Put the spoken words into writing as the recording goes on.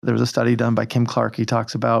There was a study done by Kim Clark. He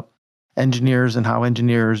talks about engineers and how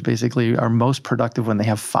engineers basically are most productive when they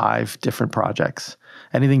have 5 different projects.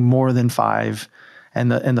 Anything more than 5.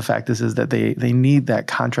 And the fact is that they need that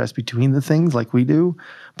contrast between the things like we do.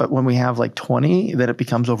 But when we have like 20, then it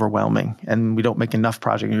becomes overwhelming and we don't make enough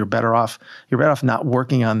projects. You're better off not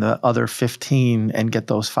working on the other 15 and get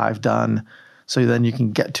those 5 done. So then you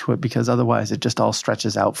can get to it, because otherwise it just all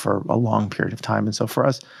stretches out for a long period of time. And so for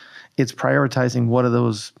us, it's prioritizing what are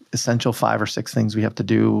those essential 5 or 6 things we have to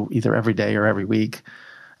do either every day or every week.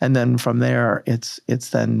 And then from there, it's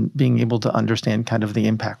then being able to understand kind of the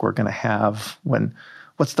impact we're going to have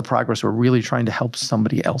what's the progress we're really trying to help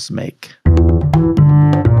somebody else make.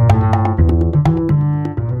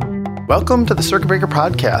 Welcome to the Circuit Breaker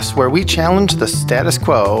Podcast, where we challenge the status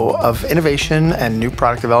quo of innovation and new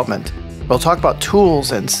product development. We'll talk about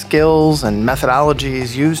tools and skills and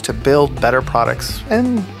methodologies used to build better products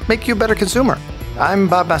and make you a better consumer. I'm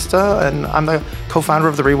Bob Mesta, and I'm the co-founder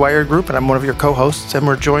of the Rewired Group, and I'm one of your co-hosts, and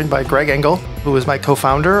we're joined by Greg Engel, who is my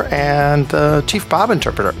co-founder and the chief Bob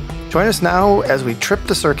interpreter. Join us now as we trip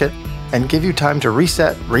the circuit and give you time to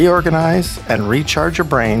reset, reorganize, and recharge your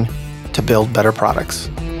brain to build better products.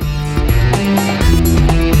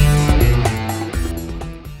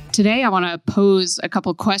 Today, I want to pose a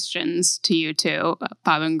couple questions to you two,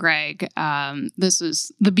 Bob and Greg. This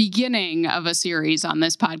is the beginning of a series on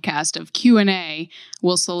this podcast of Q&A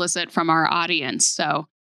we'll solicit from our audience. So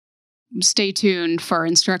stay tuned for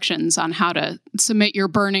instructions on how to submit your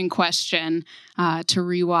burning question to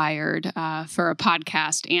Rewired for a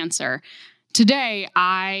podcast answer. Today,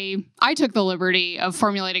 I took the liberty of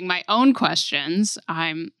formulating my own questions.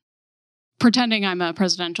 I'm pretending I'm a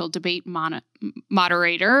presidential debate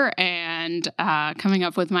moderator and coming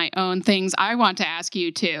up with my own things I want to ask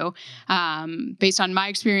you two, based on my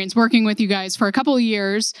experience working with you guys for a couple of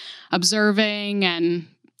years, observing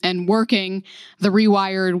and working the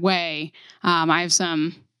Rewired way. I have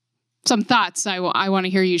some thoughts I want to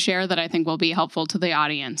hear you share that I think will be helpful to the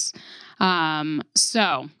audience.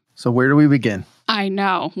 So where do we begin? I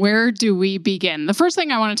know. Where do we begin? The first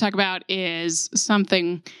thing I want to talk about is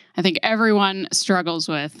something I think everyone struggles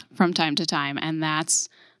with from time to time, and that's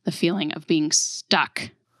the feeling of being stuck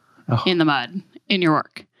in the mud in your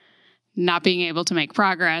work, not being able to make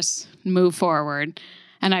progress, move forward.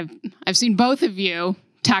 And I've seen both of you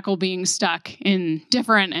tackle being stuck in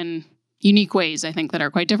different and unique ways, I think, that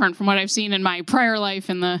are quite different from what I've seen in my prior life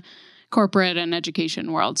in the corporate and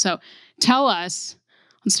education world. So tell us,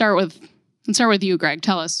 let's start with you, Greg.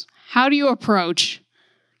 Tell us, how do you approach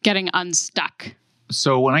getting unstuck?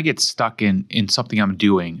 So when I get stuck in something I'm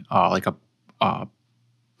doing, like a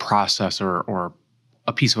process or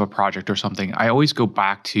a piece of a project or something, I always go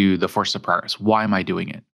back to the force of progress. Why am I doing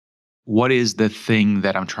it? What is the thing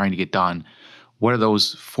that I'm trying to get done? What are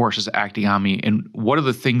those forces acting on me? And what are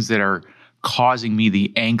the things that are causing me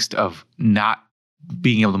the angst of not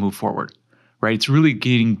being able to move forward, right? It's really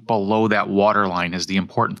getting below that waterline is the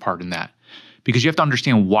important part in that. Because you have to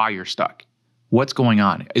understand why you're stuck. What's going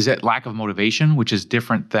on? Is it lack of motivation, which is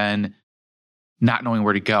different than not knowing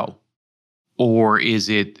where to go? Or is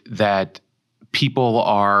it that people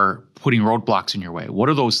are putting roadblocks in your way? What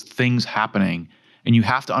are those things happening? And you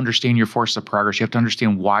have to understand your force of progress. You have to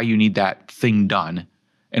understand why you need that thing done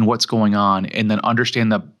and what's going on, and then understand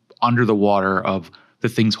the under the water of the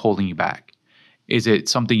things holding you back. Is it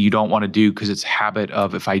something you don't want to do because it's habit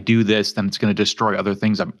of, if I do this, then it's going to destroy other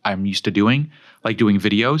things I'm used to doing, like doing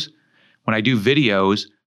videos? When I do videos,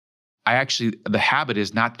 the habit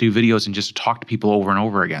is not to do videos and just to talk to people over and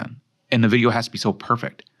over again. And the video has to be so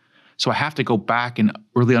perfect. So I have to go back and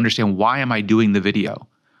really understand, why am I doing the video?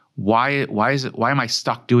 Why am I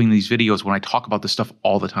stuck doing these videos when I talk about this stuff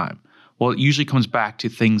all the time? Well, it usually comes back to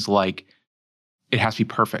things like it has to be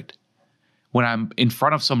perfect. When I'm in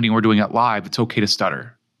front of somebody and we're doing it live, it's okay to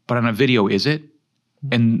stutter. But on a video, is it?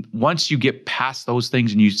 And once you get past those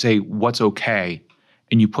things and you say what's okay,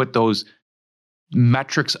 and you put those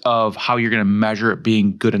metrics of how you're going to measure it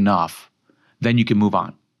being good enough, then you can move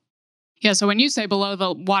on. Yeah, so when you say below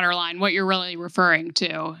the waterline, what you're really referring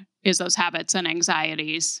to is those habits and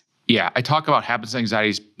anxieties. Yeah, I talk about habits and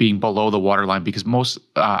anxieties being below the waterline because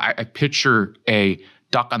I picture a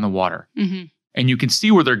duck on the water. Mm-hmm. And you can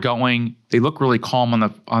see where they're going. They look really calm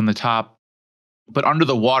on the top. But under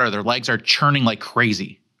the water, their legs are churning like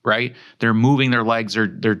crazy, right? They're moving their legs,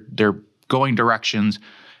 they're going directions.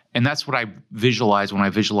 And that's what I visualize when I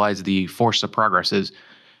visualize the force of progress is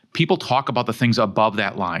people talk about the things above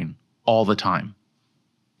that line all the time.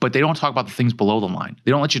 But they don't talk about the things below the line.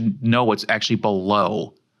 They don't let you know what's actually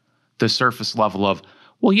below the surface level of,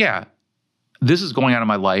 well, yeah, this is going on in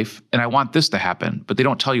my life and I want this to happen, but they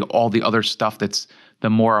don't tell you all the other stuff that's the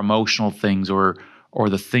more emotional things or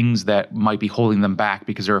the things that might be holding them back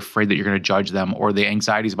because they're afraid that you're going to judge them, or the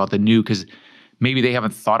anxieties about the new because maybe they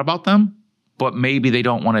haven't thought about them, but maybe they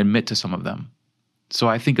don't want to admit to some of them. So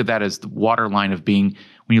I think of that as the waterline of being,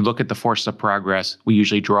 when you look at the forces of progress, we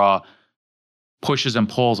usually draw pushes and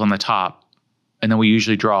pulls on the top, and then we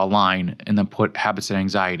usually draw a line and then put habits and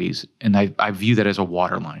anxieties. And I view that as a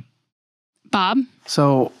waterline. Bob?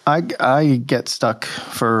 So I get stuck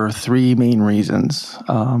for three main reasons.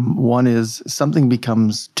 One is something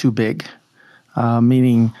becomes too big,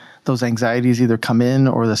 meaning those anxieties either come in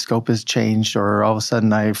or the scope is changed, or all of a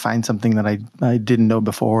sudden I find something that I didn't know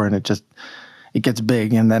before and it gets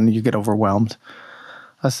big and then you get overwhelmed.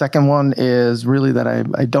 A second one is really that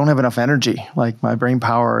I don't have enough energy. Like my brain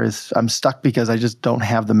power I'm stuck because I just don't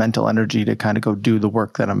have the mental energy to kind of go do the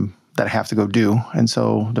work that I have to go do. And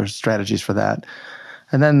so there's strategies for that.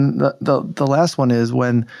 And then the last one is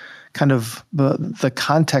when kind of the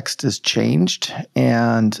context is changed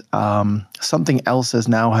and something else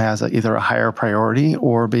now has either a higher priority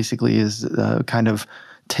or basically is kind of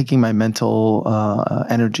taking my mental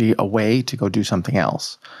energy away to go do something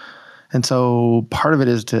else. And so part of it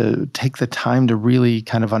is to take the time to really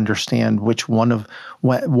kind of understand which one,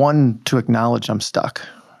 to acknowledge I'm stuck.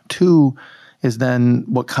 Two is then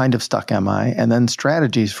what kind of stuck am I? And then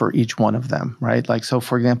strategies for each one of them, right? Like, so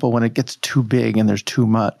for example, when it gets too big and there's too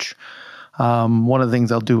much, one of the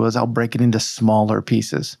things I'll do is I'll break it into smaller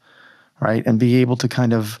pieces, right? And be able to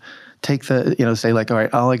kind of take say like, all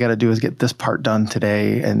right, all I got to do is get this part done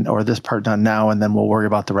today or this part done now, and then we'll worry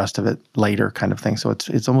about the rest of it later kind of thing. So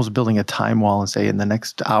it's almost building a time wall and say, in the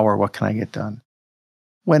next hour, what can I get done?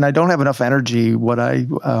 When I don't have enough energy,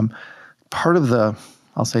 part of the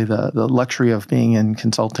luxury of being in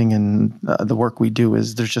consulting and the work we do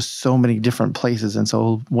is there's just so many different places. And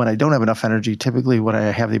so when I don't have enough energy, typically what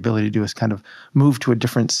I have the ability to do is kind of move to a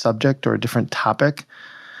different subject or a different topic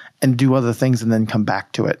and do other things and then come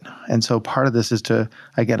back to it. And so part of this is to,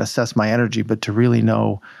 again, assess my energy, but to really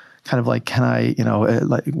know kind of like, can I,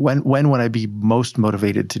 like when would I be most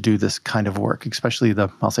motivated to do this kind of work, especially the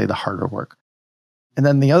harder work. And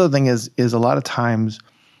then the other thing is a lot of times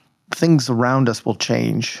things around us will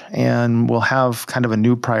change and we'll have kind of a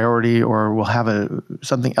new priority or we'll have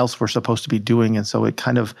something else we're supposed to be doing. And so it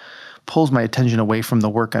kind of pulls my attention away from the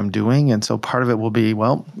work I'm doing. And so part of it will be,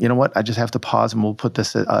 well, you know what, I just have to pause and we'll put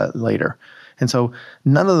this later. And so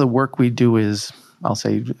none of the work we do is, I'll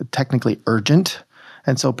say, technically urgent.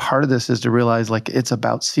 And so part of this is to realize like it's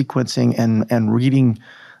about sequencing and reading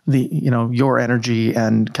your energy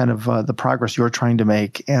and kind of the progress you're trying to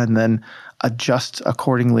make, and then adjust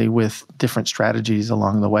accordingly with different strategies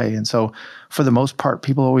along the way. And so for the most part,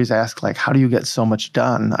 people always ask like, how do you get so much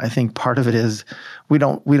done? I think part of it is we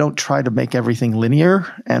don't try to make everything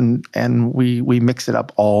linear and we mix it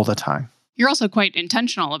up all the time. You're also quite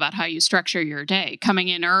intentional about how you structure your day, coming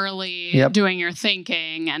in early, Yep. doing your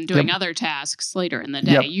thinking and doing Yep. other tasks later in the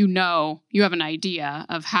day. Yep. You have an idea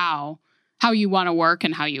of how you want to work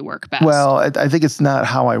and how you work best. Well, I think it's not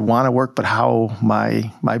how I want to work, but how my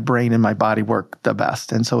brain and my body work the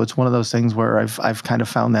best. And so it's one of those things where I've kind of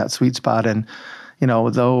found that sweet spot. And,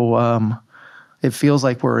 though it feels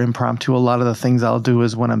like we're impromptu, a lot of the things I'll do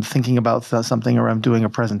is when I'm thinking about something or I'm doing a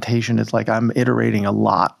presentation, it's like I'm iterating a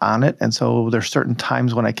lot on it. And so there's certain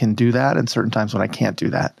times when I can do that and certain times when I can't do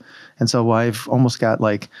that. And so I've almost got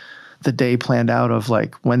like the day planned out of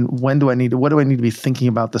like, what do I need to be thinking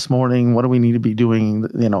about this morning? What do we need to be doing,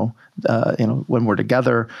 when we're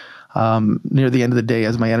together, near the end of the day,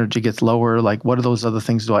 as my energy gets lower, like what are those other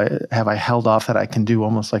things have I held off that I can do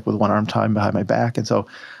almost like with one arm tied behind my back? And so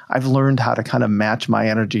I've learned how to kind of match my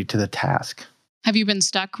energy to the task. Have you been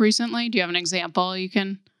stuck recently? Do you have an example you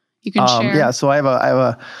can share? Yeah. So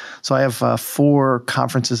I have 4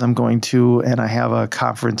 conferences I'm going to, and I have a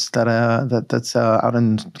conference that's out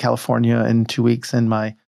in California in 2 weeks. And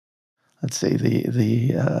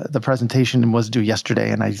the presentation was due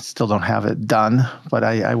yesterday, and I still don't have it done, but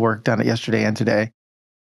I worked on it yesterday and today.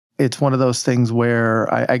 It's one of those things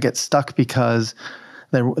where I get stuck because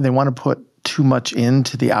they want to put too much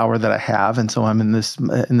into the hour that I have, and so I'm in this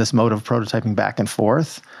mode of prototyping back and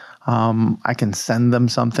forth. I can send them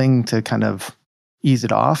something to kind of ease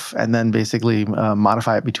it off and then basically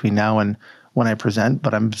modify it between now and when I present.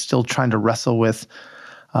 But I'm still trying to wrestle with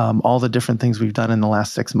all the different things we've done in the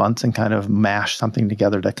last 6 months and kind of mash something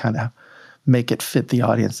together to kind of make it fit the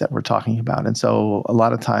audience that we're talking about. And so a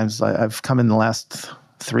lot of times I've come in the last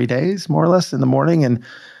 3 days, more or less, in the morning and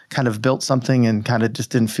kind of built something and kind of just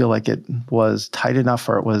didn't feel like it was tight enough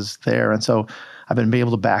or it was there. And so I've been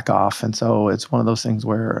able to back off. And so it's one of those things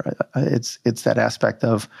where it's that aspect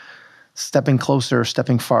of stepping closer,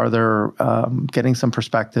 stepping farther, getting some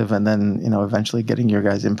perspective, and then, eventually getting your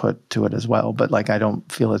guys' input to it as well. But I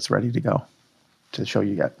don't feel it's ready to go to show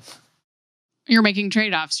you yet. You're making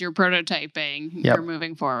trade-offs, you're prototyping, you're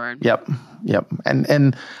moving forward. Yep.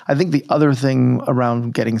 And I think the other thing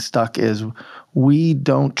around getting stuck is we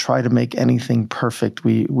don't try to make anything perfect.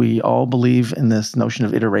 We all believe in this notion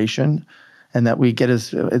of iteration, and that we get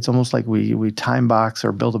it's almost like we time box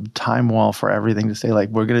or build a time wall for everything to say,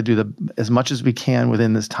 we're going to do as much as we can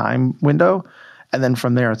within this time window. And then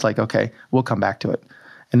from there, it's okay, we'll come back to it.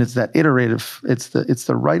 And it's that iterative, it's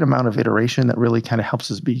the right amount of iteration that really kind of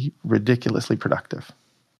helps us be ridiculously productive.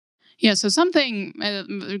 Yeah, so something,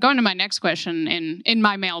 going to my next question in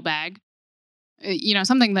my mailbag,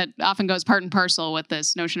 something that often goes part and parcel with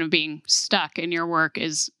this notion of being stuck in your work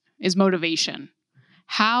is motivation.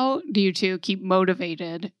 How do you two keep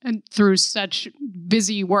motivated through such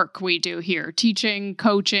busy work we do here? Teaching,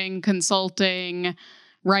 coaching, consulting,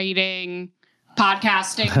 writing,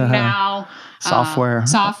 podcasting now.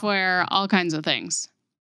 Software, all kinds of things.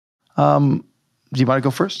 Do you want to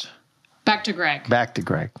go first? Back to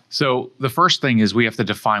Greg. So the first thing is we have to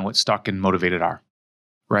define what stuck and motivated are,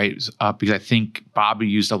 right? Because I think Bob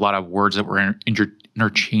used a lot of words that were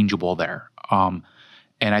interchangeable there. And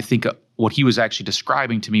I think what he was actually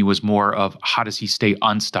describing to me was more of how does he stay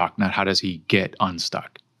unstuck, not how does he get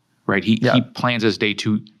unstuck, right? He plans his day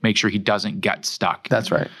to make sure he doesn't get stuck.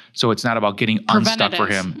 That's right. So it's not about getting unstuck for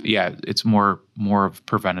him. Yeah, it's more of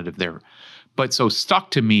preventative there. But so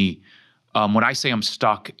stuck to me, when I say I'm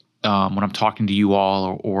stuck, when I'm talking to you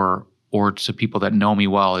all or to people that know me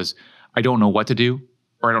well, is I don't know what to do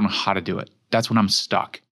or I don't know how to do it. That's when I'm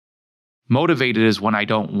stuck. Motivated is when I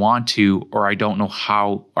don't want to, or I don't know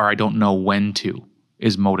how, or I don't know when to,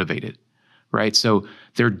 is motivated, right? So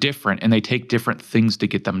they're different and they take different things to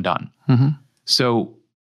get them done. Mm-hmm. So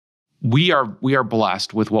we are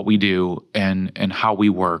blessed with what we do and how we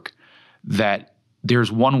work, that there's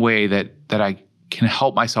one way that I can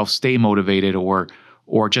help myself stay motivated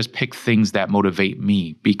or just pick things that motivate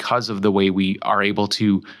me because of the way we are able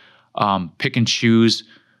to pick and choose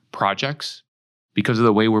projects. Because of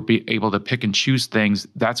the way we're able to pick and choose things,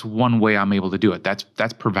 that's one way I'm able to do it.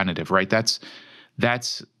 That's preventative, right?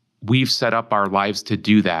 That's we've set up our lives to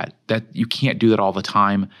do that. That you can't do that all the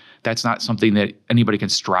time. That's not something that anybody can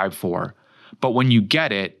strive for. But when you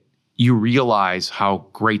get it, you realize how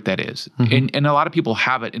great that is. Mm-hmm. And a lot of people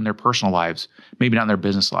have it in their personal lives, maybe not in their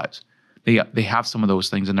business lives. They have some of those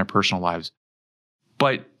things in their personal lives.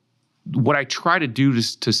 But what I try to do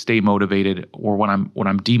to stay motivated, or when I'm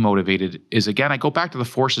demotivated, is again I go back to the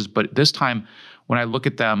forces. But this time, when I look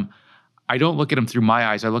at them, I don't look at them through my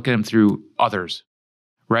eyes. I look at them through others,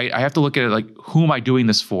 right? I have to look at it who am I doing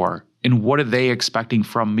this for, and what are they expecting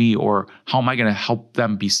from me, or how am I going to help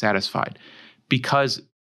them be satisfied? Because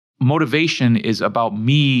motivation is about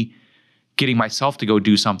me getting myself to go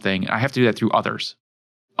do something. I have to do that through others.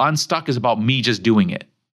 Unstuck is about me just doing it,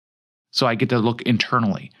 so I get to look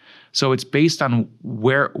internally. So it's based on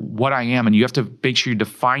what I am, and you have to make sure you're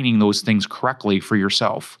defining those things correctly for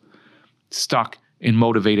yourself. Stuck and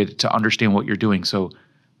motivated to understand what you're doing. So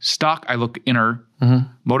stuck, I look inner. Mm-hmm.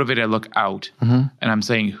 Motivated, I look out. Mm-hmm. And I'm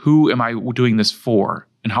saying, who am I doing this for?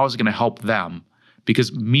 And how is it going to help them?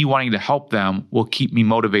 Because me wanting to help them will keep me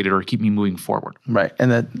motivated or keep me moving forward. Right.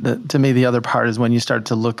 And to me, the other part is when you start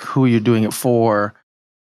to look who you're doing it for.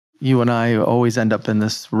 You and I always end up in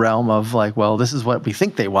this realm of well, this is what we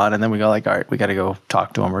think they want. And then we go all right, we got to go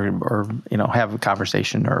talk to them or have a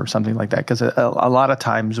conversation or something like that. Because a lot of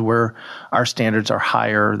times our standards are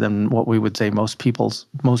higher than what we would say most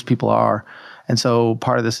people are. And so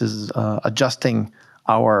part of this is adjusting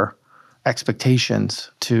our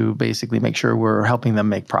expectations to basically make sure we're helping them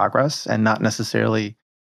make progress and not necessarily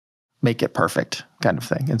make it perfect kind of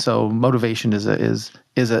thing. And so motivation is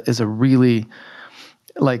a really...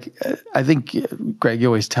 I think, Greg, you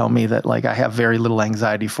always tell me that I have very little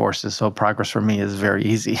anxiety forces, so progress for me is very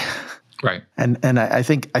easy. Right. And I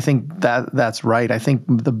think that's right. I think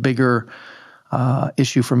the bigger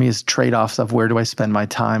issue for me is trade-offs of where do I spend my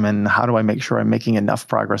time and how do I make sure I'm making enough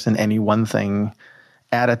progress in any one thing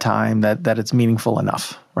at a time that it's meaningful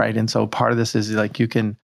enough, right? And so part of this is you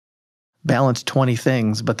can balance 20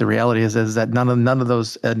 things, but the reality is that none of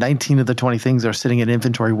those 19 of the 20 things are sitting in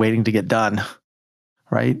inventory waiting to get done.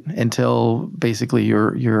 Right? Until basically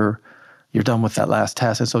you're done with that last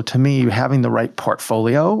task. And so to me, having the right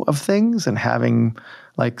portfolio of things and having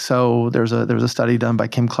so there's a study done by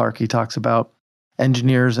Kim Clark. He talks about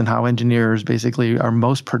engineers and how engineers basically are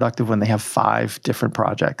most productive when they have 5 different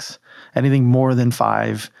projects. Anything more than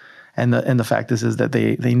 5, and the fact is that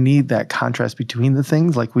they need that contrast between the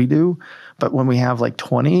things like we do. But when we have like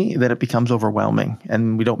 20, then it becomes overwhelming,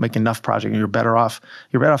 and we don't make enough projects. You're better off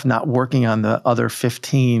not working on the other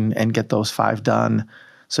 15 and get those 5 done,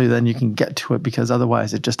 so then you can get to it, because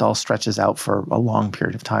otherwise it just all stretches out for a long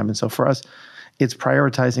period of time. And so for us, it's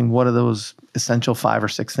prioritizing what are those essential 5 or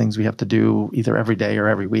 6 things we have to do either every day or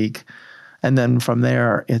every week. And then from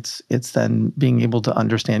there, it's then being able to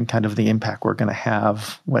understand kind of the impact we're going to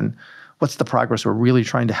have what's the progress we're really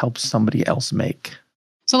trying to help somebody else make.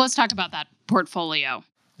 So let's talk about that portfolio.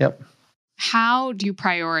 Yep. How do you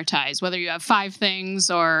prioritize, whether you have 5 things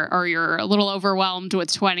or you're a little overwhelmed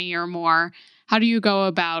with 20 or more? How do you go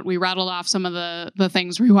about, we rattled off some of the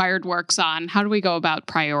things Rewired works on. How do we go about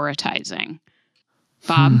prioritizing?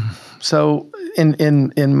 Bob? So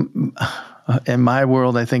in my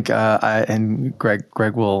world, I think and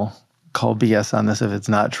Greg will call BS on this if it's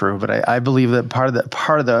not true, but I believe that part of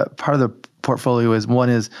the portfolio is what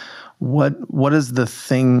is the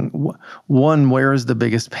thing, where is the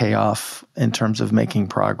biggest payoff in terms of making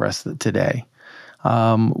progress today?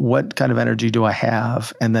 What kind of energy do I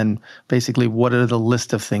have? And then basically, what are the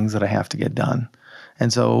list of things that I have to get done?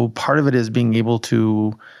 And so part of it is being able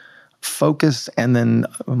to focus and then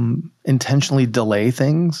intentionally delay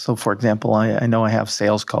things. So for example, I know I have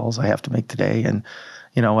sales calls I have to make today, and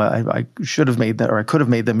I should have made that, or I could have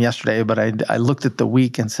made them yesterday, but I looked at the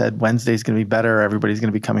week and said, Wednesday's going to be better. Everybody's going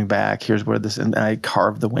to be coming back. Here's where this, and I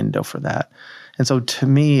carved the window for that. And so to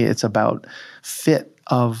me, it's about fit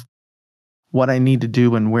of what I need to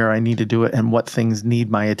do and where I need to do it and what things need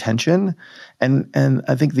my attention. And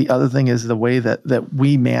I think the other thing is the way that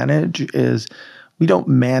we manage is we don't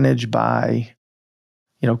manage by,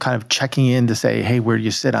 kind of checking in to say, hey, where do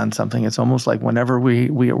you sit on something? It's almost like whenever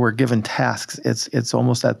we're given tasks, it's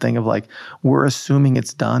almost that thing of like, we're assuming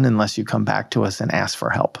it's done unless you come back to us and ask for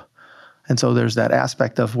help. And so there's that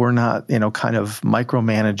aspect of we're not, kind of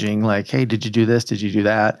micromanaging like, hey, did you do this? Did you do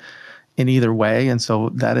that? In either way. And so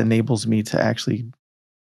that enables me to actually,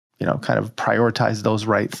 kind of prioritize those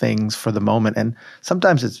right things for the moment. And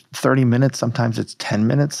sometimes it's 30 minutes, sometimes it's 10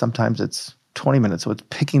 minutes, sometimes it's 20 minutes. So it's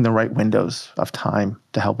picking the right windows of time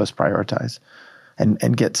to help us prioritize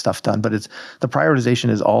and get stuff done. But the prioritization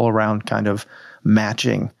is all around kind of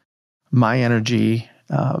matching my energy,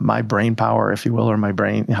 my brain power, if you will, or my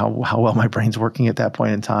brain, how well my brain's working at that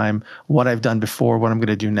point in time, what I've done before, what I'm going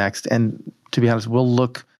to do next. And to be honest, we'll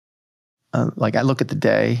look, like I look at the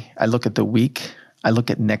day, I look at the week, I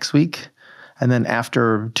look at next week. And then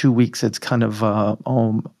after 2 weeks, it's kind of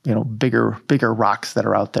bigger rocks that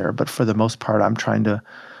are out there. But for the most part, I'm trying to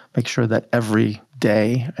make sure that every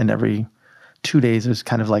day and every 2 days is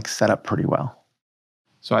kind of like set up pretty well.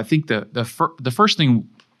 So I think the first thing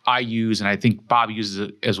I use, and I think Bob uses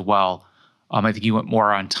it as well. I think you went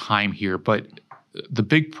more on time here, but the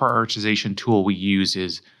big prioritization tool we use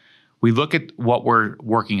is we look at what we're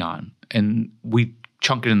working on and we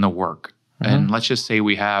chunk it in the work. Mm-hmm. And let's just say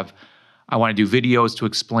I want to do videos to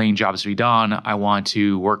explain jobs to be done. I want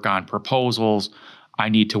to work on proposals. I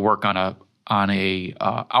need to work on a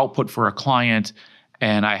output for a client,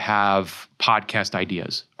 and I have podcast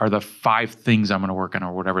ideas. Are the 5 things I'm going to work on,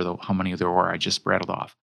 or whatever how many there were I just rattled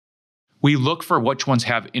off. We look for which ones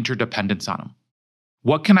have interdependence on them.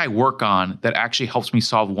 What can I work on that actually helps me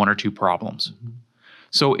solve 1 or 2 problems? Mm-hmm.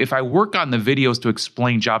 So if I work on the videos to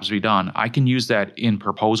explain jobs to be done, I can use that in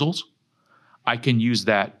proposals. I can use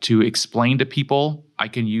that to explain to people. I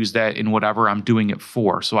can use that in whatever I'm doing it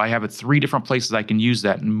for. So I have 3 different places I can use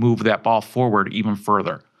that and move that ball forward even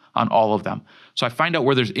further on all of them. So I find out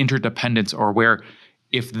where there's interdependence, or where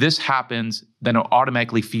if this happens, then it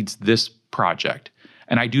automatically feeds this project.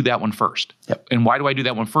 And I do that one first. Yep. And why do I do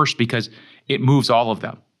that one first? Because it moves all of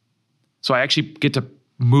them. So I actually get to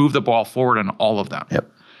move the ball forward on all of them.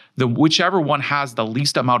 Yep. Whichever one has the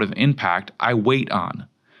least amount of impact, I wait on.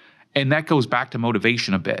 And that goes back to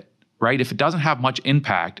motivation a bit, right? If it doesn't have much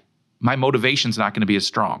impact, my motivation's not going to be as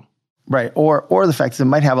strong. Right. Or the fact that it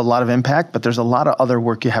might have a lot of impact, but there's a lot of other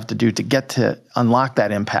work you have to do to get to unlock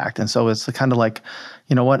that impact. And so it's kind of like,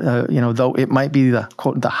 though it might be the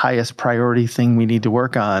quote, the highest priority thing we need to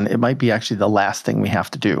work on, it might be actually the last thing we have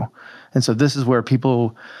to do. And so this is where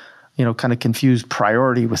people, kind of confuse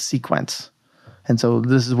priority with sequence. And so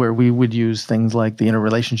this is where we would use things like the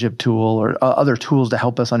interrelationship tool or other tools to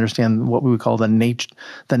help us understand what we would call the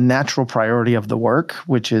natural priority of the work,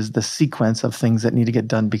 which is the sequence of things that need to get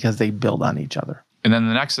done because they build on each other. And then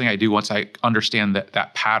the next thing I do once I understand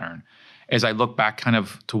that pattern is I look back kind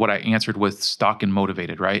of to what I answered with stuck and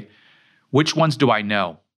motivated, right? Which ones do I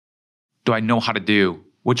know? Do I know how to do?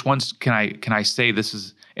 Which ones can I say this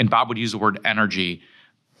is, and Bob would use the word energy.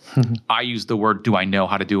 I use the word, do I know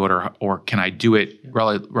how to do it, or can I do it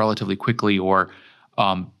relatively quickly, or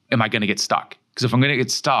am I going to get stuck? Because if I'm going to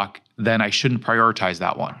get stuck, then I shouldn't prioritize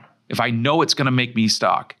that one. If I know it's going to make me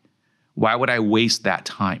stuck, why would I waste that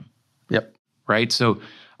time? Yep. Right? So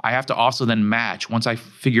I have to also then match, once I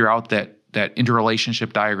figure out that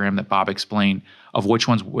interrelationship diagram that Bob explained of which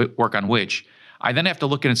ones work on which, I then have to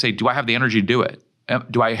look at it and say, do I have the energy to do it?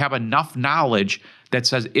 Do I have enough knowledge that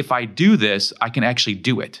says if I do this, I can actually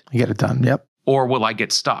do it? You get it done. Yep. Or will I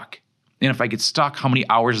get stuck? And if I get stuck, how many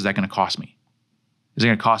hours is that going to cost me? Is it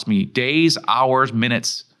going to cost me days, hours,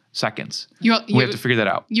 minutes, seconds? We have to figure that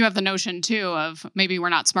out. You have the notion too of maybe we're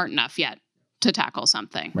not smart enough yet to tackle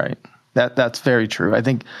something. Right. That's very true. I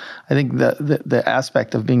think the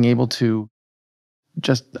aspect of being able to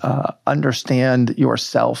just understand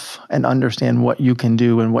yourself and understand what you can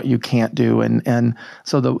do and what you can't do. And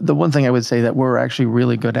so the one thing I would say that we're actually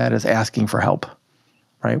really good at is asking for help,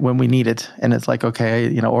 right? When we need it. And it's like,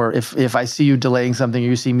 okay, or if I see you delaying something or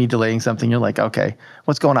you see me delaying something, you're like, okay,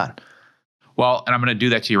 what's going on? Well, and I'm going to do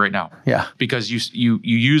that to you right now. Yeah. Because you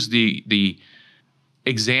use the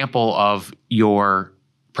example of your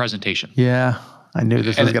presentation. Yeah. I knew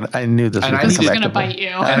this was going to bite you.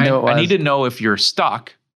 I need to know if you're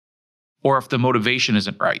stuck or if the motivation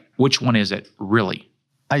isn't right. Which one is it really?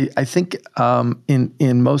 I think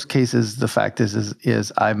in most cases the fact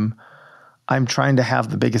is I'm trying to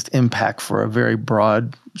have the biggest impact for a very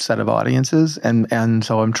broad set of audiences, and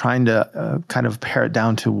so I'm trying to kind of pare it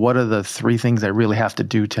down to what are the three things I really have to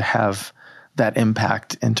do to have that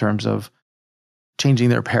impact in terms of changing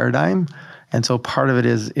their paradigm. And so part of it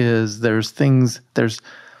is there's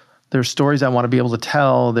stories I want to be able to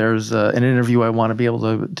tell. There's an interview I want to be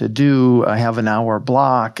able to do. I have an hour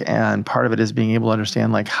block, and part of it is being able to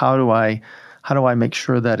understand, like, how do I make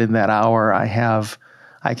sure that in that hour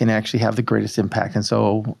I can actually have the greatest impact. And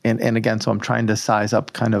so and again, so I'm trying to size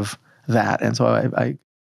up kind of that. And so I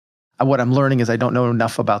what I'm learning is I don't know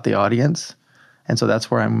enough about the audience. And so that's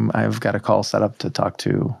where I've got a call set up to talk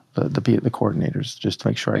to the coordinators just to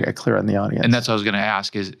make sure I get clear on the audience. And that's what I was going to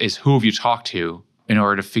ask is who have you talked to in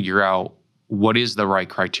order to figure out what is the right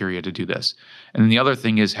criteria to do this? And then the other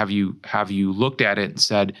thing is, have you looked at it and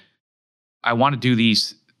said, I want to do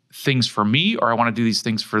these things for me, or I want to do these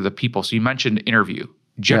things for the people? So you mentioned interview.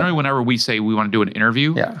 Generally, whenever we say we want to do an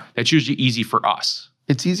interview, that's usually easy for us.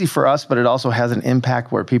 It's easy for us, but it also has an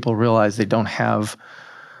impact where people realize they don't have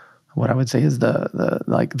what I would say is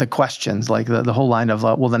the questions, like the whole line of,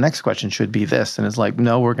 well, the next question should be this. And it's like,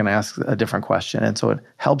 no, we're going to ask a different question. And so it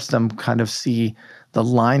helps them kind of see the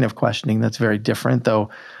line of questioning that's very different, though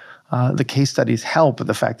the case studies help. But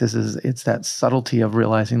the fact is it's that subtlety of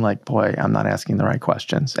realizing, like, boy, I'm not asking the right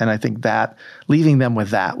questions. And I think that leaving them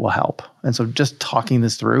with that will help. And so just talking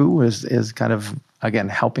this through is kind of, again,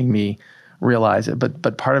 helping me realize it.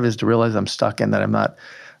 But part of it is to realize I'm stuck and that I'm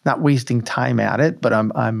not wasting time at it, but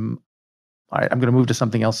I'm all right, I'm going to move to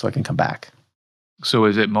something else so I can come back. So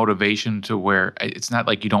is it motivation to where it's not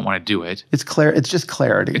like you don't want to do it? It's clear. It's just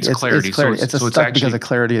clarity. It's clarity. It's stuck because of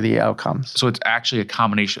clarity of the outcomes. So it's actually a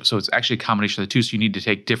combination. So it's actually a combination of the two. So you need to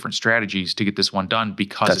take different strategies to get this one done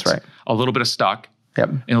because it's a little bit of stuck. Yep.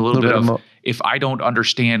 And a little bit of if I don't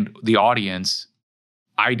understand the audience,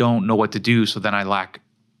 I don't know what to do. So then I lack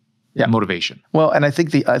motivation. Well, and I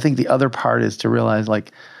think the other part is to realize,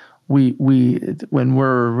 like, we when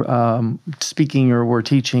we're speaking or we're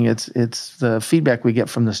teaching, it's the feedback we get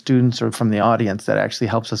from the students or from the audience that actually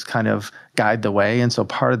helps us kind of guide the way. And so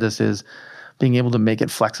part of this is being able to make it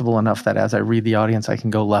flexible enough that as I read the audience, I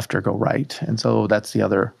can go left or go right. And so that's the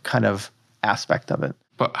other kind of aspect of it.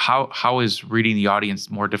 But how is reading the audience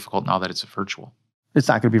more difficult now that it's virtual? It's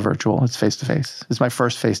not going to be virtual. It's face-to-face. It's my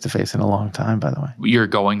first face-to-face in a long time, by the way. You're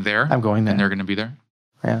going there? I'm going there. And they're going to be there?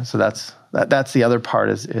 Yeah, so that's the other part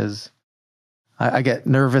is I get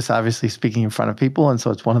nervous, obviously, speaking in front of people. And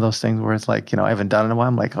so it's one of those things where it's like, I haven't done it in a while.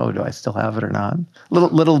 I'm like, oh, do I still have it or not?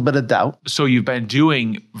 Little bit of doubt. So you've been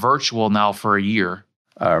doing virtual now for a year.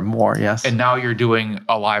 Or more, yes. And now you're doing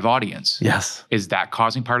a live audience. Yes. Is that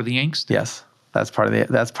causing part of the angst? Yes. That's part of the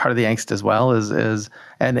angst as well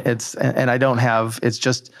and I don't have, it's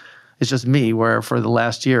just me, where for the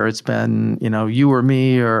last year it's been, you or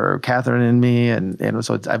me or Catherine and me. And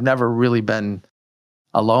so I've never really been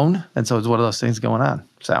alone. And so it's one of those things going on.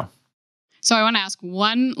 So I want to ask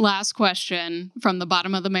one last question from the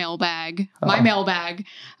bottom of the mailbag, mailbag,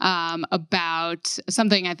 about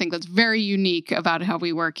something I think that's very unique about how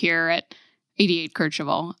we work here 88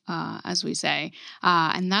 Courchevel, as we say.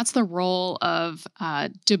 And that's the role of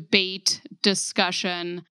debate,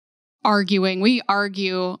 discussion, arguing. We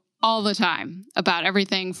argue all the time about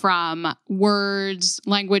everything from words,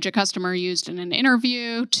 language a customer used in an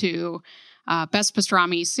interview, to best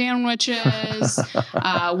pastrami sandwiches,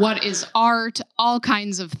 what is art, all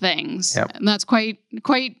kinds of things. Yep. And that's quite,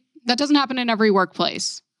 that doesn't happen in every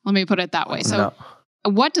workplace. Let me put it that way. So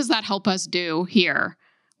what does that help us do here?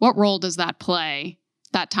 What role does that play,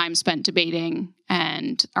 that time spent debating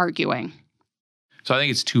and arguing? So I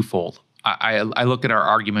think it's twofold. I look at our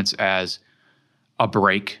arguments as a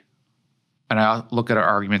break, and I look at our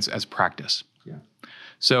arguments as practice. Yeah.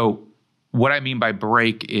 So what I mean by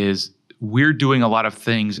break is we're doing a lot of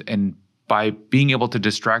things, and by being able to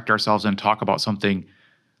distract ourselves and talk about something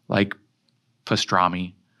like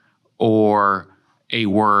pastrami or a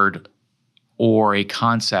word or a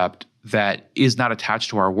concept that is not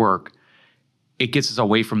attached to our work, it gets us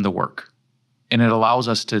away from the work. And it allows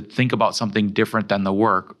us to think about something different than the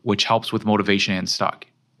work, which helps with motivation and stuck,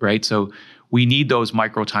 right? So we need those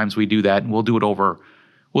micro times we do that, and we'll do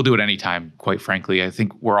it anytime, quite frankly. I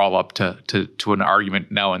think we're all up to an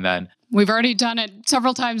argument now and then. We've already done it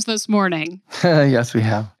several times this morning. Yes, we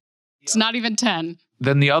have. It's not even 10.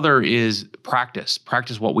 Then the other is practice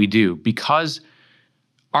what we do, because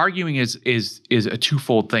arguing is a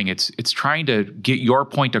twofold thing. It's trying to get your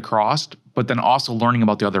point across, but then also learning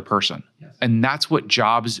about the other person. Yes. And that's what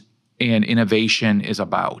jobs and innovation is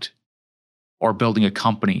about, or building a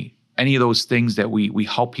company. Any of those things that we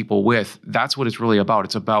help people with, that's what it's really about.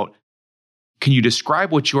 It's about, can you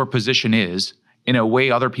describe what your position is in a way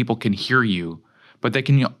other people can hear you, but they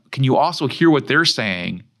can you also hear what they're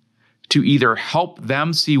saying to either help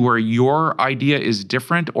them see where your idea is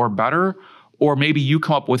different or better, or maybe you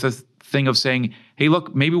come up with a thing of saying, hey,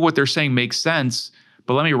 look, maybe what they're saying makes sense,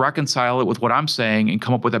 but let me reconcile it with what I'm saying and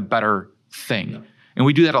come up with a better thing. Yeah. And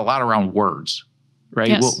we do that a lot around words, right?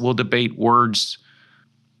 Yes. We'll debate words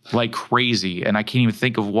like crazy, and I can't even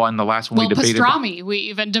think of one. The last one we debated. Pastrami, we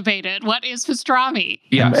even debated. What is pastrami?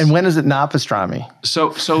 Yes. And when is it not pastrami?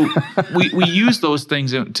 So we use those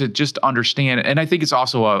things to just understand, and I think it's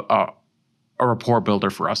also a rapport builder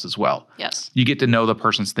for us as well. Yes. You get to know the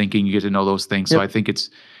person's thinking, you get to know those things. Yep. So I think it's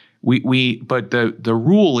but the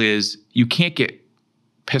rule is you can't get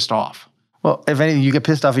pissed off. Well, if anything, you get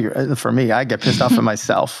pissed off for me, I get pissed off at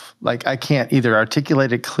myself. Like, I can't either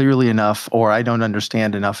articulate it clearly enough, or I don't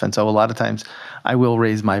understand enough. And so a lot of times I will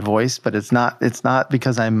raise my voice, but it's not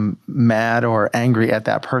because I'm mad or angry at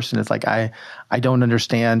that person. It's like I don't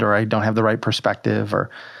understand, or I don't have the right perspective,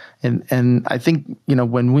 and I think,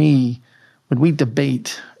 when we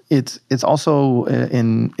debate, it's also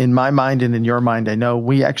in my mind and in your mind, I know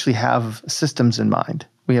we actually have systems in mind.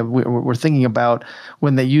 We're thinking about,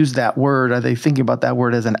 when they use that word, are they thinking about that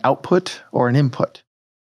word as an output or an input?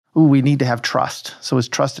 Ooh, we need to have trust. So is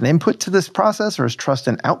trust an input to this process, or is trust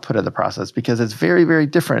an output of the process? Because it's very, very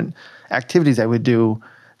different activities I would do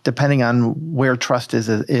depending on where trust is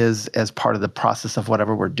as part of the process of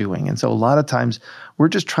whatever we're doing. And so a lot of times we're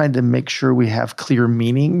just trying to make sure we have clear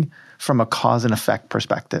meaning from a cause and effect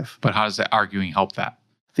perspective. But how does the arguing help that?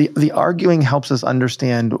 The arguing helps us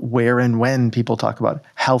understand where and when people talk about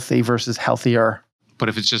healthy versus healthier. But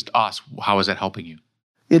if it's just us, how is that helping you?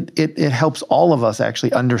 It helps all of us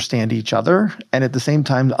actually understand each other, and at the same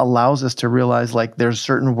time allows us to realize, like, there's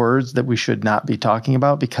certain words that we should not be talking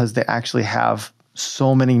about because they actually have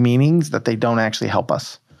so many meanings that they don't actually help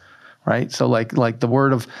us, right? So like the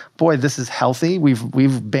word of, boy, this is healthy.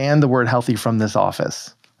 We've banned the word healthy from this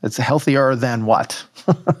office. It's healthier than what?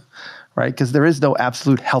 Right? Because there is no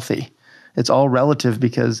absolute healthy. It's all relative,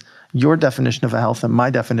 because your definition of health and my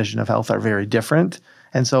definition of health are very different.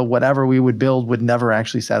 And so whatever we would build would never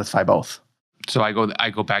actually satisfy both. So I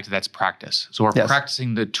go back to that's practice. So we're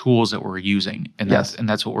practicing the tools that we're using. And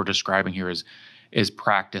that's what we're describing here is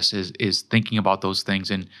practice, is thinking about those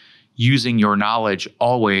things and using your knowledge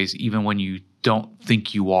always, even when you don't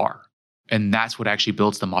think you are. And that's what actually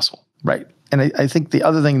builds the muscle. Right. And I think the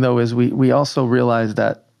other thing, though, is we also realize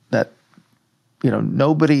that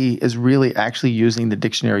nobody is really actually using the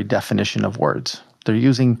dictionary definition of words. They're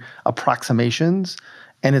using approximations,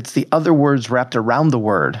 and it's the other words wrapped around the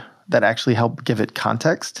word that actually help give it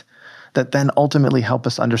context, that then ultimately help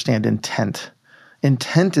us understand intent.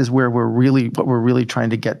 Intent is what we're really trying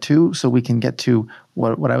to get to, so we can get to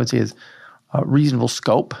what I would say is a reasonable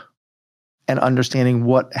scope and understanding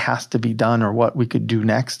what has to be done or what we could do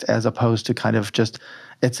next, as opposed to kind of just,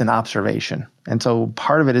 it's an observation. And so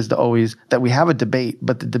part of it is that we have a debate,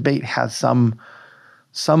 but the debate has some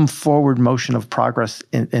some forward motion of progress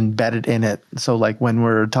embedded in it. So like when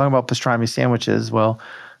we're talking about pastrami sandwiches, well,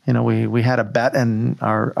 we had a bet and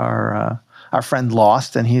our friend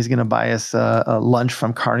lost, and he's going to buy us a lunch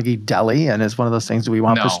from Carnegie Deli. And it's one of those things, do we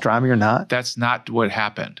want pastrami or not? That's not what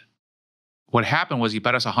happened. What happened was he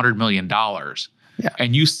bet us $100 million. Yeah.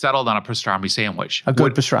 And you settled on a pastrami sandwich. A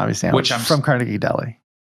good pastrami sandwich from Carnegie Deli.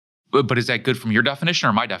 But is that good from your definition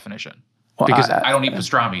or my definition? Well, because I don't eat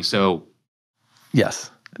pastrami, so...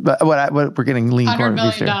 Yes. But what we're getting lean corned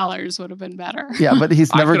beef here. $100 million would have been better. Yeah, but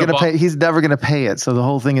he's never going to pay. He's never going to pay it. So the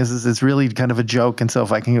whole thing is it's really kind of a joke. And so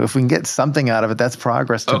if we can get something out of it, that's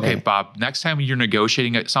progress to me. Okay, Bob. Next time you're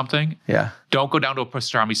negotiating something, don't go down to a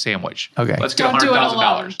pastrami sandwich. Okay, let's get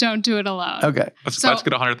 $100,000. Don't do it alone. Okay, let's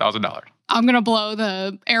get $100,000. I'm going to blow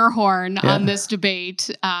the air horn on this debate.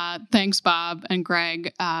 Thanks, Bob and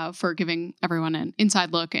Greg, for giving everyone an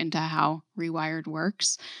inside look into how Rewired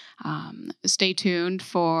works. Stay tuned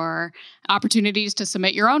for opportunities to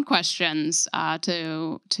submit your own questions,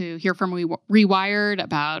 to hear from Rewired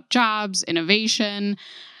about jobs, innovation,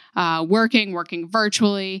 working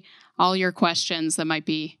virtually, all your questions that might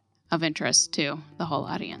be of interest to the whole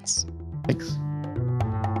audience.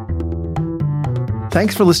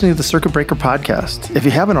 Thanks for listening to the Circuit Breaker podcast. If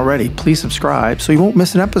you haven't already, please subscribe so you won't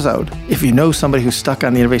miss an episode. If you know somebody who's stuck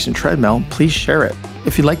on the innovation treadmill, please share it.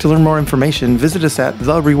 If you'd like to learn more information, visit us at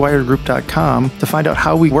therewiredgroup.com to find out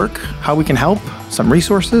how we work, how we can help, some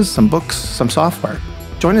resources, some books, some software.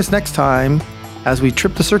 Join us next time as we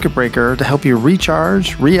trip the circuit breaker to help you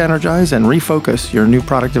recharge, re-energize, and refocus your new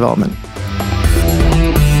product development.